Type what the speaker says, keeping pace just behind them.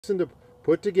To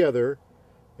put together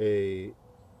a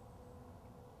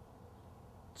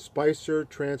Spicer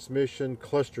transmission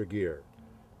cluster gear.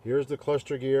 Here's the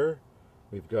cluster gear.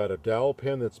 We've got a dowel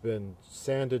pin that's been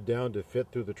sanded down to fit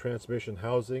through the transmission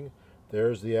housing.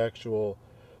 There's the actual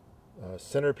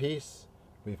centerpiece.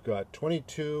 We've got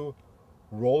 22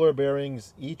 roller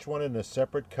bearings, each one in a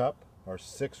separate cup, are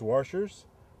 6 washers.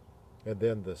 And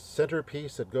then the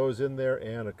centerpiece that goes in there,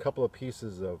 and a couple of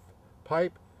pieces of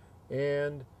pipe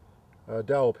and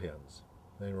dowel pins.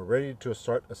 And we're ready to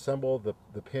start assemble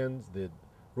the pins, the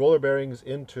roller bearings,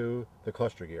 into the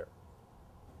cluster gear.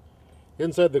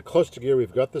 Inside the cluster gear,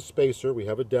 we've got the spacer, we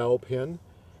have a dowel pin,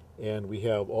 and we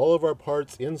have all of our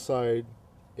parts inside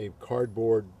a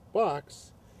cardboard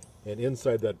box. And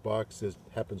inside that box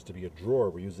happens to be a drawer.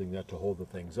 We're using that to hold the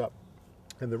things up.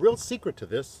 And the real secret to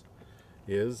this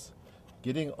is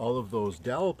getting all of those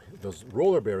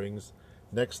roller bearings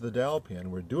next to the dowel pin.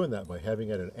 We're doing that by having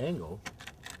it at an angle,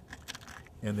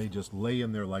 and they just lay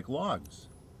in there like logs.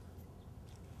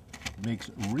 It makes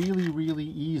it really, really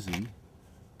easy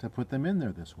to put them in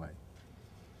there this way.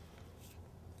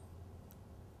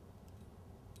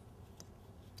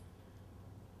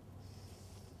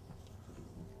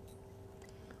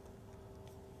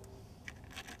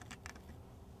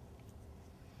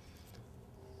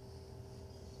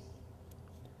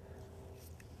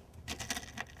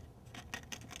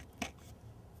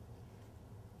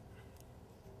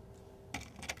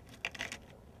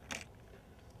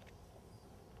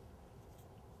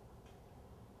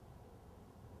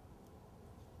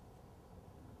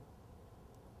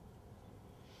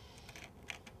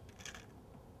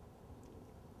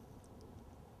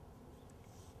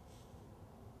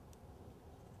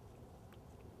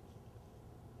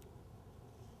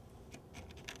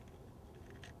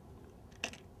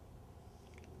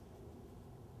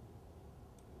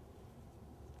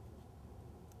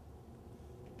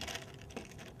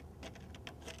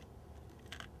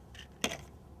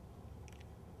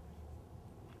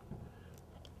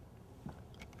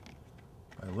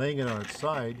 By laying it on its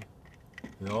side,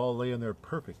 they all lay in there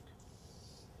perfect.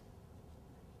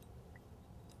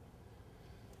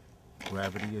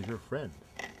 Gravity is your friend.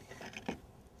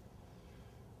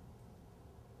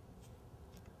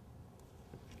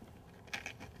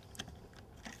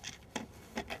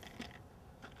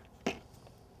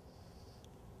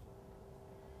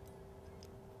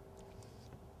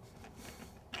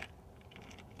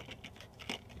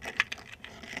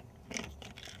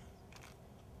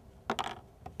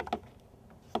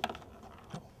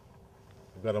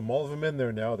 We've got all of them in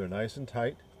there now. They're nice and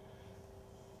tight.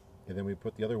 And then we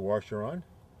put the other washer on.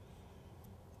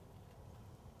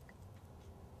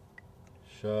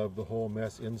 Shove the whole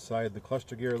mess inside the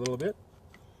cluster gear a little bit.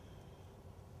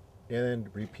 And then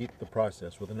repeat the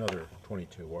process with another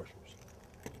 22 washers.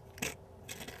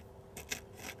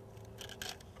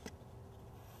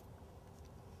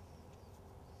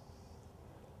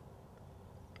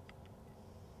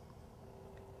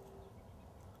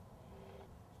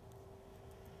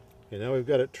 And now we've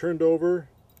got it turned over.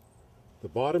 The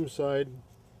bottom side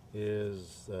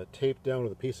is taped down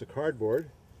with a piece of cardboard.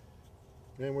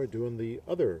 And we're doing the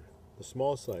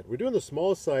small side. We're doing the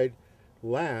small side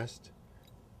last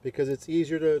because it's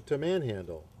easier to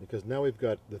manhandle. Because now we've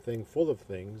got the thing full of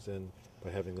things, and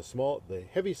by having the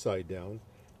heavy side down,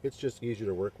 it's just easier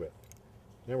to work with.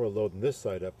 Now we're loading this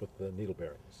side up with the needle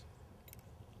bearings.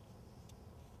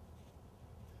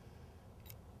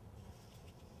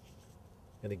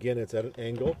 And again, it's at an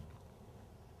angle.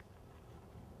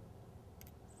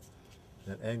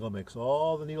 That angle makes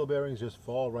all the needle bearings just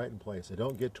fall right in place. They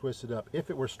don't get twisted up. If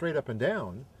it were straight up and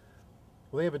down,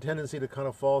 well, they have a tendency to kind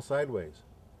of fall sideways.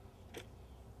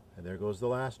 And there goes the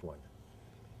last one.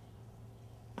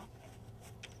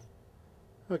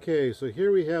 Okay, so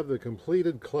here we have the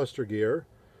completed cluster gear,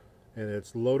 and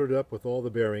it's loaded up with all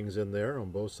the bearings in there on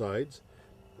both sides.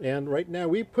 And right now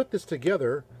we put this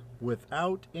together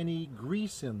without any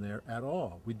grease in there at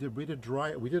all. We did a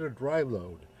dry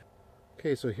load.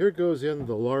 Okay, so here goes in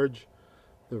the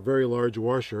very large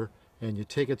washer, and you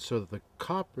take it so that the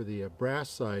copper, the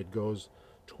brass side goes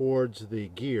towards the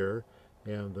gear,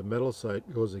 and the metal side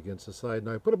goes against the side.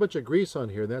 Now I put a bunch of grease on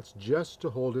here, and that's just to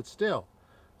hold it still.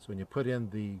 So when you put in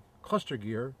the cluster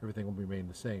gear, everything will remain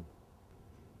the same.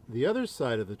 The other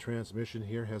side of the transmission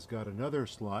here has got another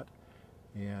slot,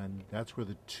 and that's where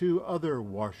the 2 other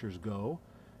washers go.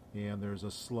 And there's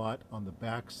a slot on the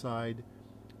back side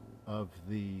of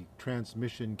the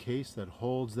transmission case that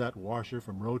holds that washer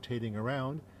from rotating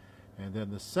around. And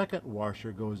then the second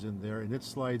washer goes in there, and it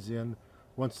slides in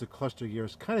once the cluster gear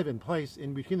is kind of in place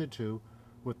in between the two,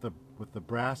 with the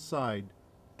brass side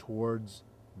towards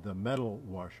the metal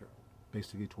washer,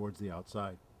 basically towards the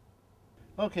outside.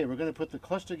 Okay, we're going to put the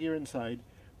cluster gear inside.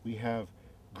 We have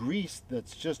grease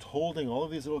that's just holding all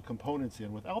of these little components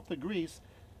in. Without the grease,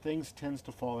 things tends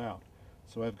to fall out.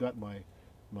 So I've got my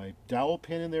dowel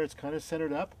pin in there. It's kind of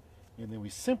centered up, and then we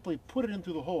simply put it in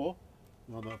through the hole.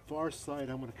 And on the far side,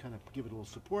 I'm going to kind of give it a little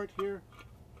support here.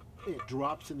 It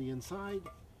drops in the inside,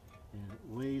 and it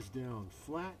lays down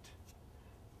flat,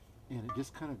 and it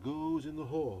just kind of goes in the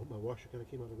hole. My washer kind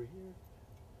of came out over here.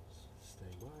 Stay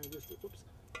by this. Oops.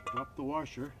 Drop the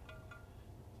washer.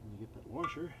 Let me get that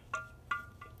washer.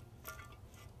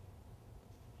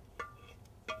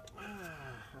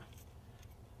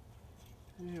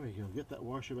 There we go. Get that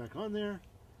washer back on there.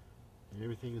 And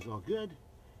everything is all good.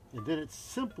 And then it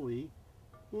simply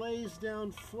lays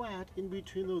down flat in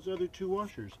between those other two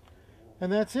washers.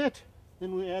 And that's it.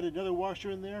 Then we add another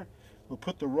washer in there. We'll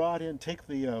put the rod in, take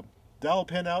the dowel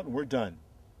pin out, and we're done.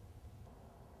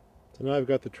 So now I've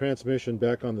got the transmission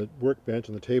back on the workbench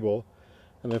on the table,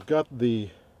 and I've got the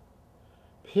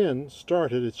pin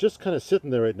started. It's just kind of sitting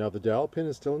there right now. The dowel pin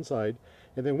is still inside.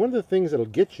 And then one of the things that'll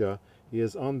get you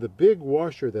is on the big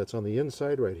washer that's on the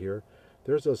inside right here,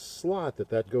 there's a slot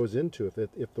that goes into.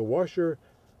 If the washer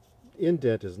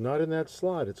indent is not in that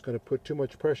slot, it's going to put too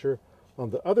much pressure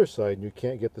on the other side, and you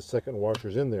can't get the second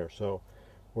washers in there. So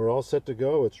we're all set to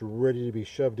go. It's ready to be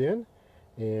shoved in,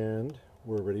 and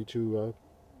we're ready to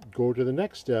go to the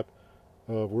next step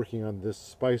of working on this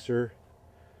Spicer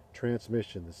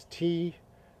transmission, this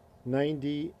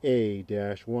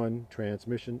T-90A-1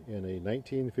 transmission in a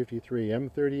 1953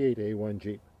 M38A1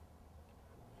 Jeep.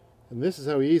 And this is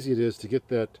how easy it is to get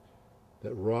that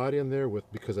rod in there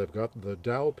because I've got the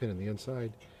dowel pin in the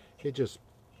inside. It just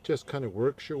kind of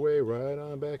works your way right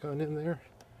on back on in there.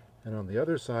 And on the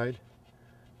other side,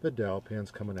 the dowel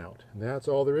pin's coming out. And that's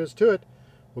all there is to it.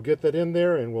 We'll get that in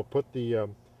there, and we'll put the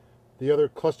other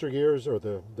cluster gears, or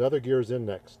the other gears, in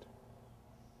next.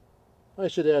 I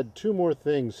should add two more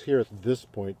things here at this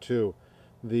point too.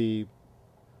 The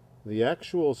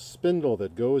actual spindle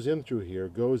that goes in through here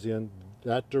goes in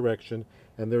that direction,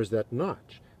 and there's that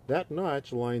notch. That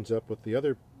notch lines up with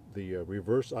the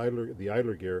reverse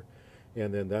idler gear,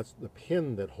 and then that's the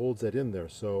pin that holds that in there.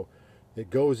 So it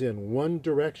goes in one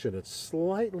direction. It's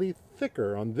slightly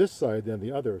thicker on this side than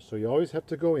the other, so you always have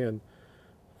to go in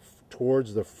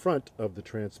towards the front of the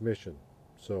transmission.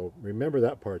 So remember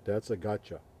that part. That's a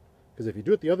gotcha. Because if you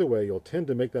do it the other way, you'll tend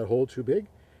to make that hole too big,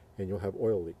 and you'll have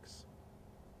oil leaks.